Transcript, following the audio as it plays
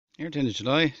Here at the end of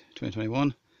July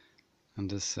 2021, and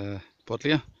this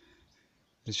Buddleia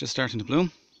is just starting to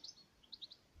bloom,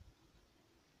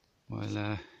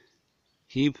 while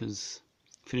Hebe is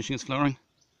finishing its flowering.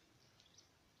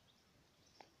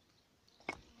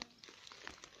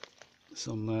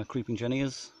 Some creeping jenny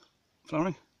is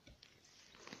flowering.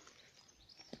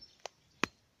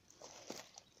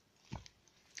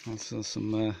 Also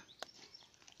some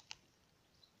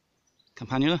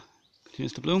campanula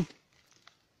continues to bloom.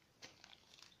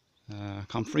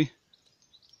 Comfrey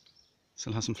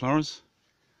still has some flowers,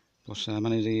 but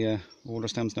many of the older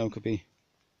stems now could be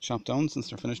chopped down since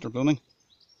they're finished their blooming.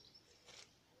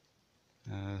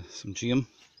 Some geum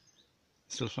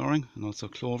still flowering, and also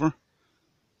clover.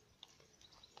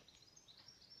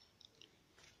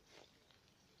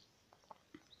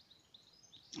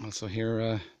 Also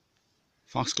here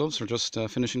foxgloves are just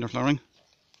finishing their flowering.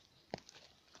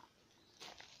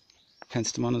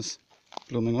 Penstemon is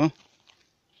blooming well.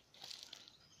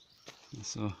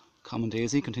 So common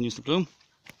daisy continues to bloom.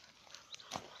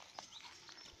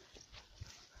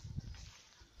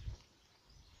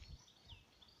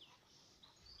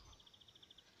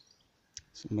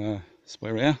 Some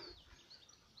spirea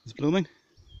is blooming.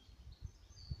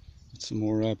 Some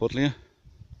more Buddleia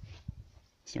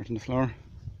starting to flower,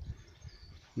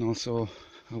 and also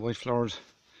a white flowered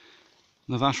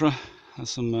Lavatra has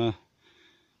some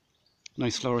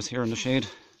nice flowers here in the shade.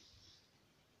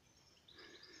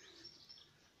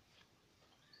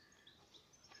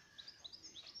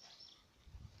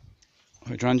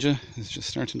 Hydrangea is just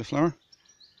starting to flower.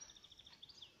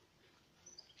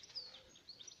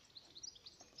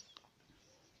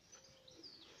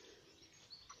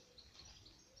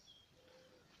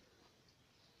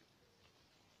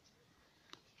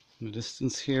 In the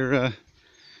distance here,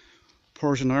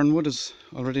 Persian ironwood is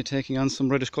already taking on some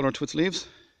reddish colour to its leaves.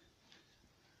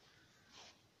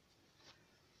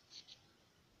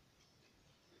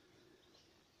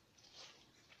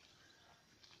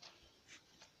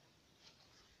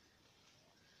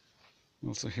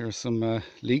 Also here some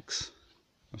leeks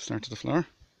have started to flower.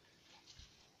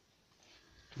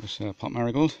 There's pot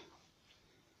marigold.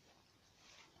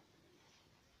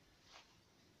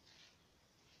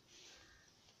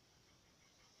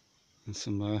 And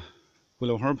some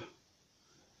willow herb.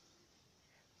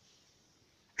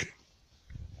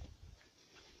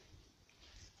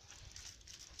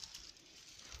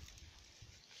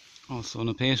 Also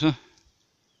Nepeta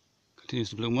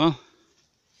continues to bloom well.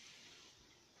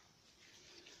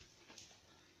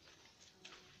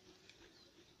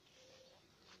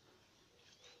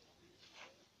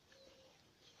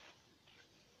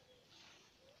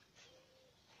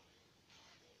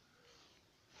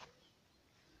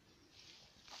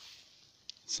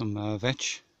 Some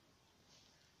vetch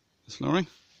is flowering.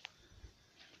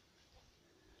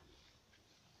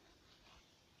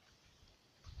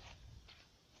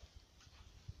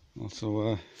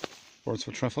 Also birds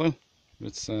with trefoil, with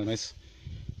its nice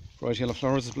bright yellow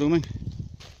flowers is blooming.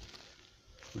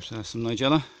 With some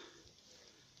nigella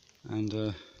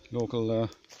and local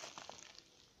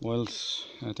wild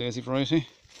daisy variety.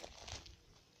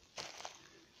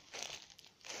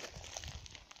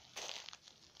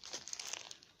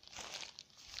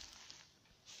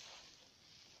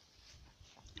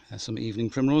 Some evening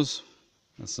primrose,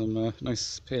 and some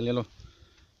nice pale yellow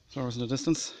flowers in the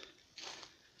distance.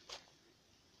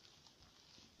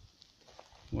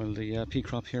 While the pea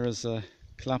crop here has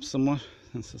collapsed somewhat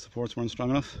since the supports weren't strong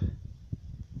enough.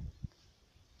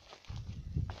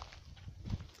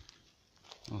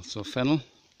 Also fennel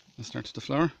has started to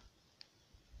flower,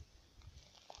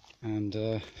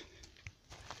 and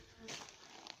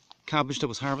cabbage that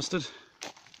was harvested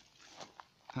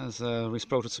has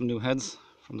resprouted some new heads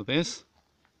from the base.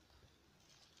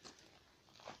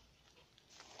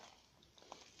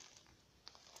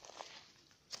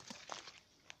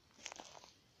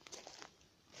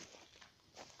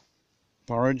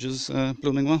 Borage is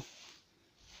blooming well,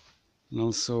 and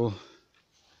also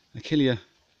Achillea,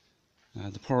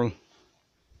 the pearl,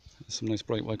 has some nice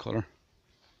bright white colour,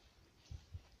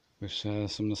 with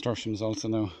some nasturtiums also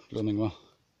now blooming well.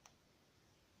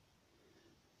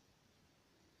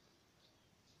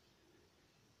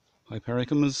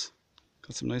 Hypericum has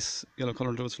got some nice yellow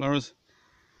colour to its flowers.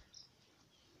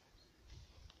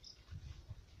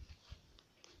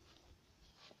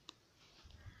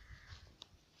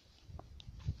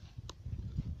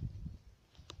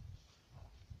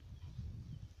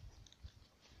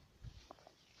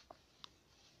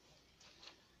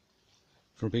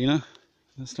 Verbena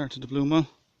has started to bloom well.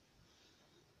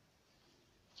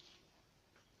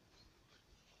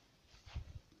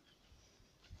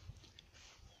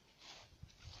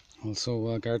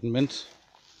 Also garden mint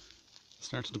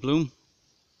started to bloom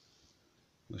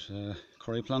with a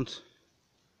curry plant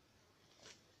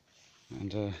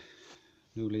and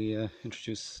newly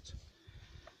introduced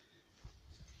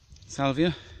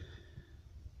salvia.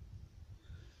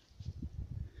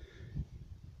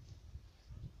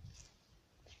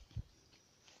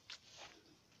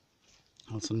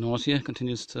 Also Nautia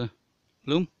continues to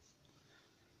bloom,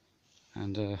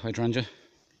 and hydrangea.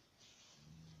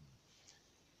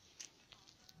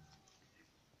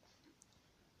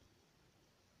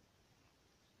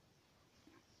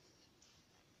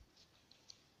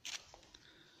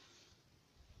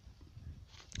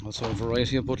 Also a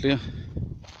variety of Buddleia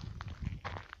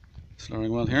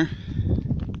flowering well here,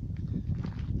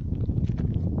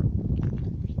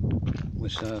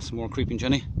 with some more creeping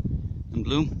jenny in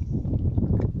bloom.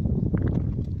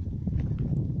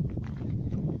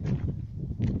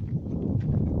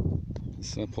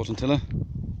 This potentilla,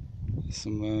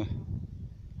 some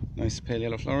nice pale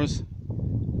yellow flowers.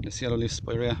 This yellow leaf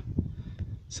spirea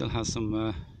still has some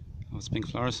of its pink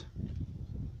flowers,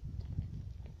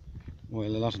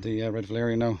 while a lot of the red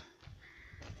valeria now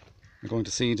are going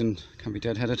to seed and can be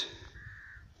dead-headed.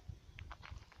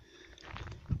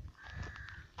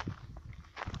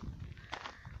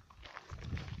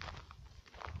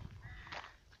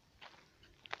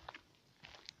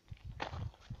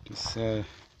 This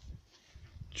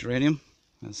geranium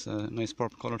has a nice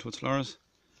purple colour to its flowers,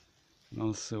 and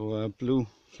also a blue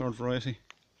flowered variety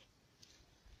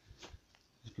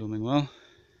is blooming well.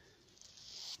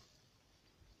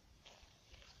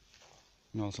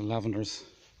 And also lavenders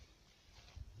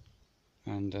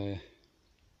and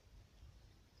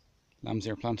lamb's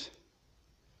ear plant,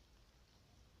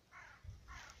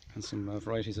 and some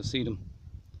varieties of sedum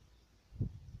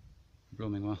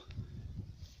blooming well.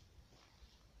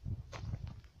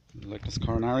 Like this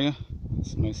coronaria,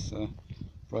 it's a nice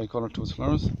bright colour to its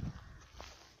flowers.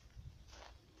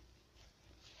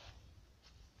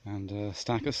 And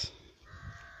stachys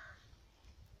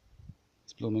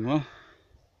is blooming well,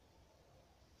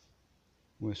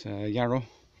 with yarrow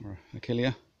or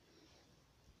achillea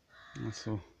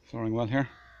also flowering well here,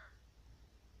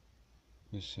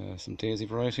 with some daisy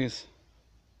varieties.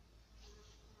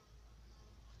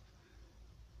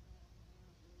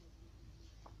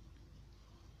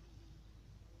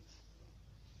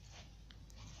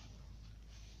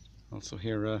 Also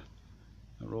here a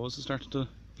rose has started to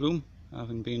bloom,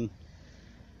 having been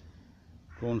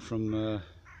grown from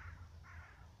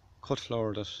cut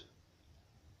flower that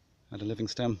had a living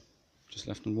stem just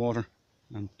left in water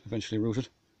and eventually rooted.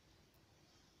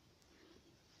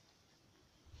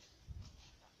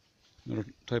 Another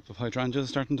type of hydrangea is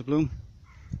starting to bloom.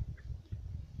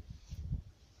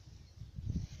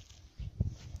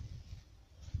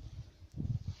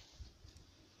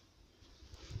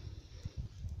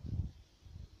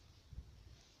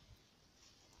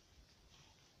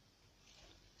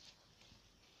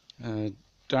 A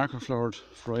darker flowered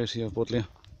variety of Buddleia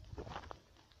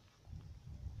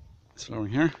is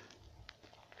flowering here.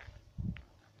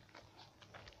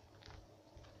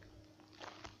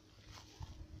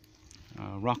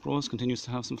 Rock rose continues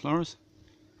to have some flowers.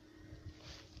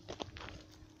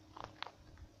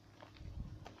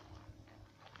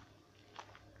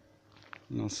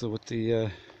 And also with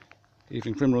the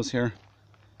evening primrose here,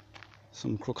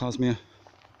 some crocosmia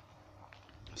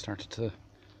started to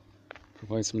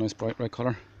provide some nice bright red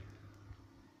colour,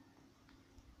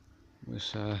 with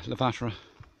lavatra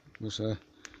with a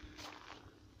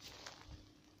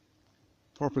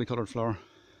purpley coloured flower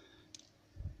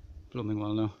blooming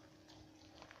well now.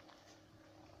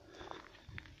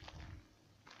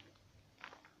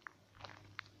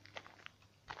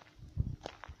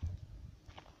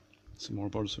 Some more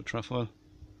birds with trefoil,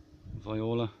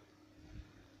 viola,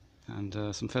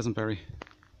 and some pheasantberry.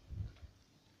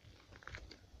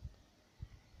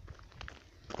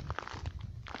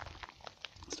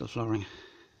 Still flowering.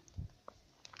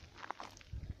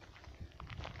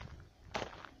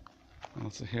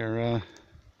 Also here a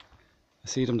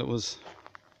sedum that was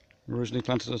originally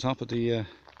planted at the top of the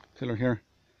pillar here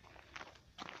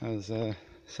has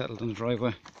settled in the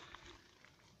driveway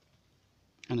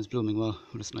and is blooming well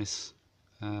with this nice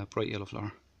bright yellow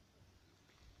flower.